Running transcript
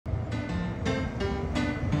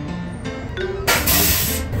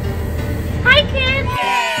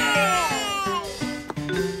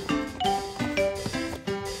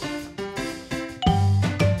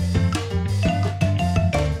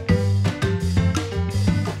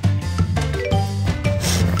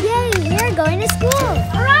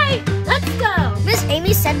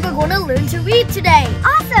said we're going to learn to read today.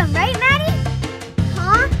 Awesome, right, Maddie?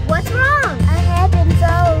 Huh? What's wrong? I haven't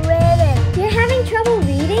so reading. You're having trouble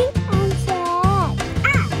reading? I'm sad.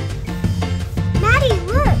 Maddie,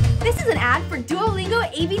 look. This is an ad for Duolingo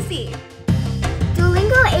ABC.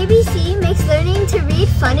 Duolingo ABC makes learning to read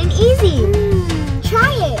fun and easy.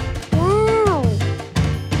 Try it. Wow.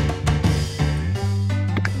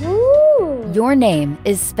 Ooh. Your name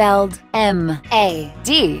is spelled M-A-D-D-I-E.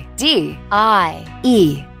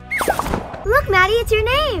 Look, Maddie, it's your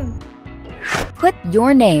name. Put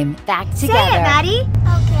your name back together. Say it, Maddie.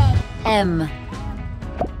 Okay. M-A-I-E-D-D.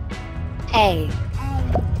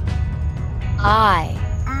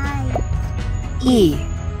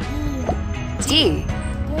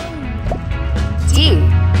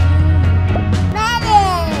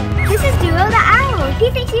 Maddie! This is Duo the Owl. He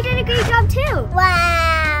thinks you did a great job too.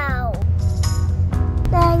 Wow.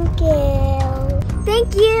 Thank you.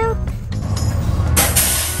 Thank you.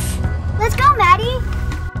 Let's go, Maddie.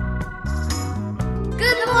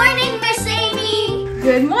 Good morning, Miss Amy.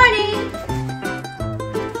 Good morning.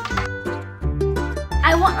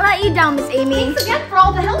 I won't let you down, Miss Amy. Thanks again for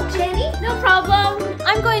all the help, Jannie. No problem.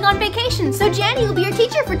 I'm going on vacation, so Jannie will be your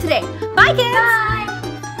teacher for today. Bye, kids. Bye.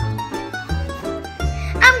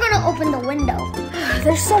 I'm gonna open the window.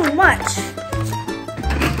 There's so much.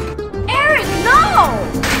 Eric, no!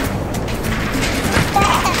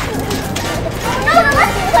 No,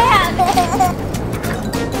 let's play.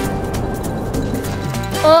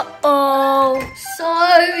 Uh-oh.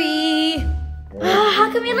 Sorry. How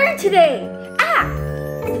can we learn today?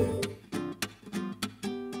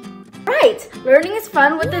 Right. Learning is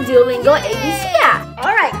fun with the Duolingo ABC app.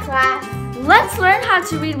 All right, class. Let's learn how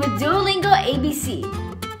to read with Duolingo ABC.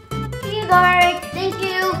 Here you go, Eric. Thank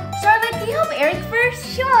you. Charlotte, can you help Eric first?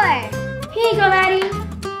 Sure. Here you go, Maddie.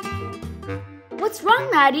 What's wrong,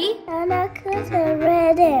 Maddie? I'm not good at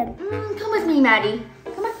reading. Come with me, Maddie.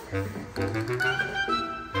 Come on.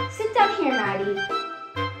 Sit down here, Maddie.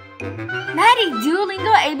 Maddie,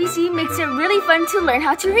 Duolingo ABC makes it really fun to learn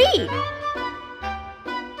how to read.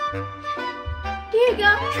 Here you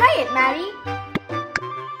go. Try it, Maddie.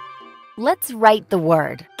 Let's write the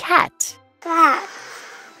word cat. Cat.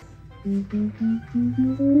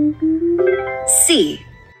 C.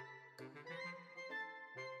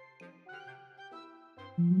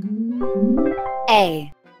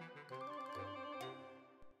 A.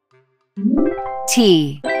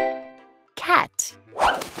 T. Cat.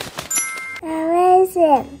 Where is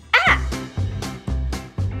it?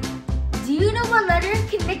 Do you know what letters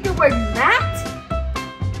can make the word mat?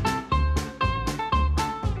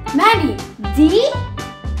 Maddie, D,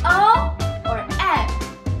 O, or M?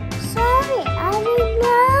 Sorry, I don't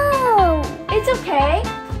know. It's okay.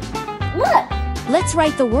 Look. Let's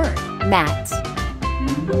write the word mat.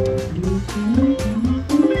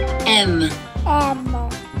 M.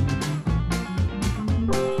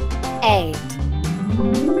 A.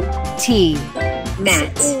 T.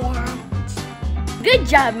 Mat. Good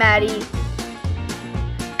job, Maddie.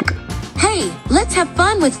 Hey, let's have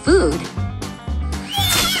fun with food.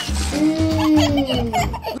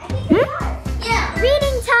 Yeah.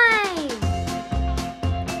 Reading time.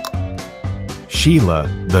 Sheila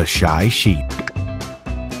the Shy Sheep.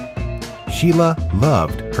 Sheila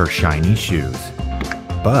loved her shiny shoes,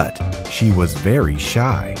 but she was very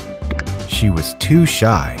shy. She was too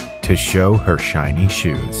shy to show her shiny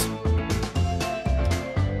shoes.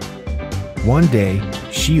 One day,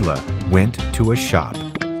 Sheila went to a shop.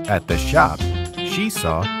 At the shop, she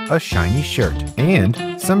saw a shiny shirt and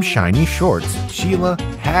some shiny shorts. Sheila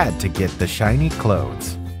had to get the shiny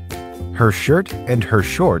clothes. Her shirt and her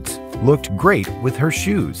shorts looked great with her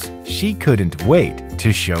shoes. She couldn't wait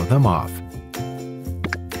to show them off.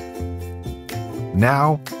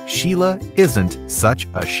 Now, Sheila isn't such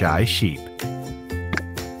a shy sheep.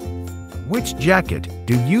 Which jacket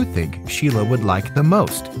do you think Sheila would like the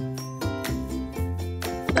most?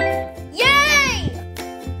 Yay!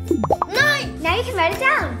 Nice! Now you can write it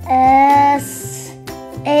down. S-H-E-E-P.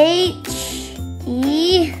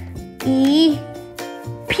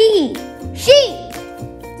 Sheep!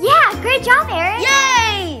 Yeah, great job, Eric.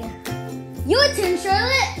 Yay! Your turn,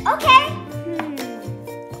 Charlotte. Okay.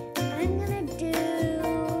 I'm gonna do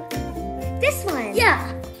this one. Yeah.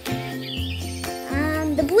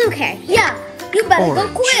 The blue hair. Yeah. You better go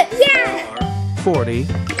Orange. quick. Yeah. 40.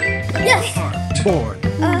 Yes. Board.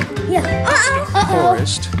 Yeah. Uh-oh.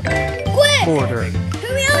 Forest. Quick. Border.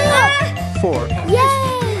 Hurry up. Fork.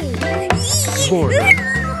 Yay. Border.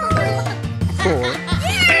 For.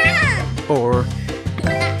 Yeah. Or.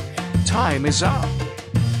 Time is up.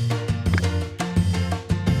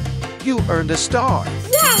 You earned a star.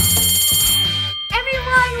 Yes.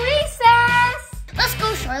 Everyone,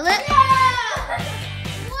 Charlotte?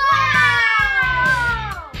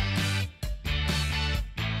 Wow!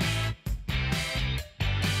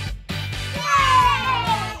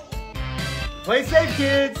 Play safe,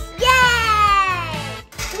 kids. Yay!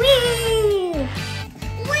 Whee!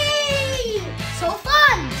 Whee! So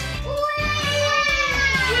fun!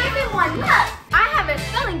 Hey everyone, look! I have a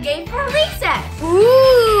spelling game for recess.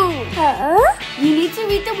 Ooh! Huh? You need to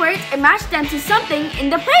read the words and match them to something in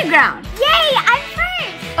the playground. Yay! I'm first!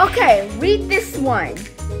 Okay, read this one.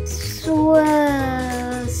 Swing!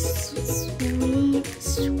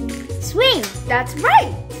 That's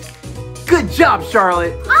right. Good job,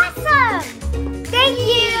 Charlotte. Awesome! Thank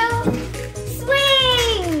you!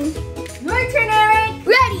 Swing! Your turn, Eric.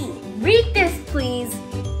 Ready! Read this, please.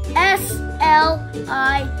 S-L-I-D-E.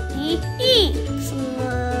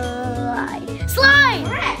 Slide. Slide!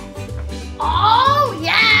 Correct. Oh,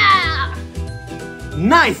 yeah!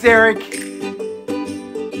 Nice, Eric.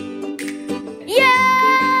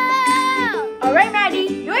 Yeah! All right, Maddie,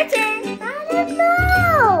 your turn. I don't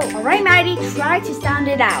know. All right, Maddie, try to sound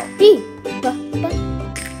it out. B, B, B,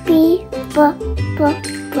 B, B, B.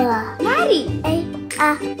 Maddie, A,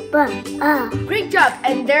 A, B, A. great job.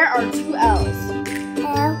 And there are 2 L's.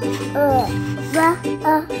 L, B,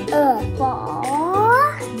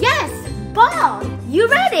 Ball. Yes, ball. You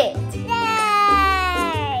read it.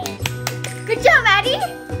 Yay! Good job, Maddie.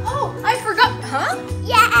 Oh, I forgot. Huh?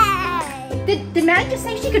 Yay! Did Maddie just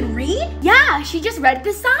say she could read? Yeah, she just read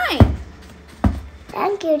the sign.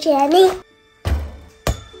 Thank you, Jannie.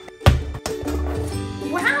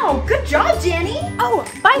 Wow, good job, Jannie. Oh,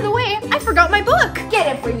 by the way, I forgot my book. Get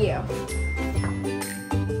it for you.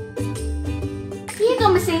 Here you go,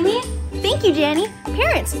 Miss Amy. Thank you, Jannie.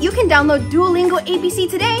 Parents, you can download Duolingo ABC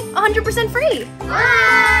today 100% free.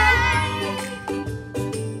 Bye!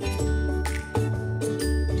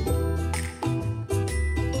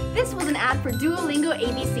 This was an ad for Duolingo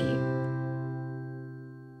ABC.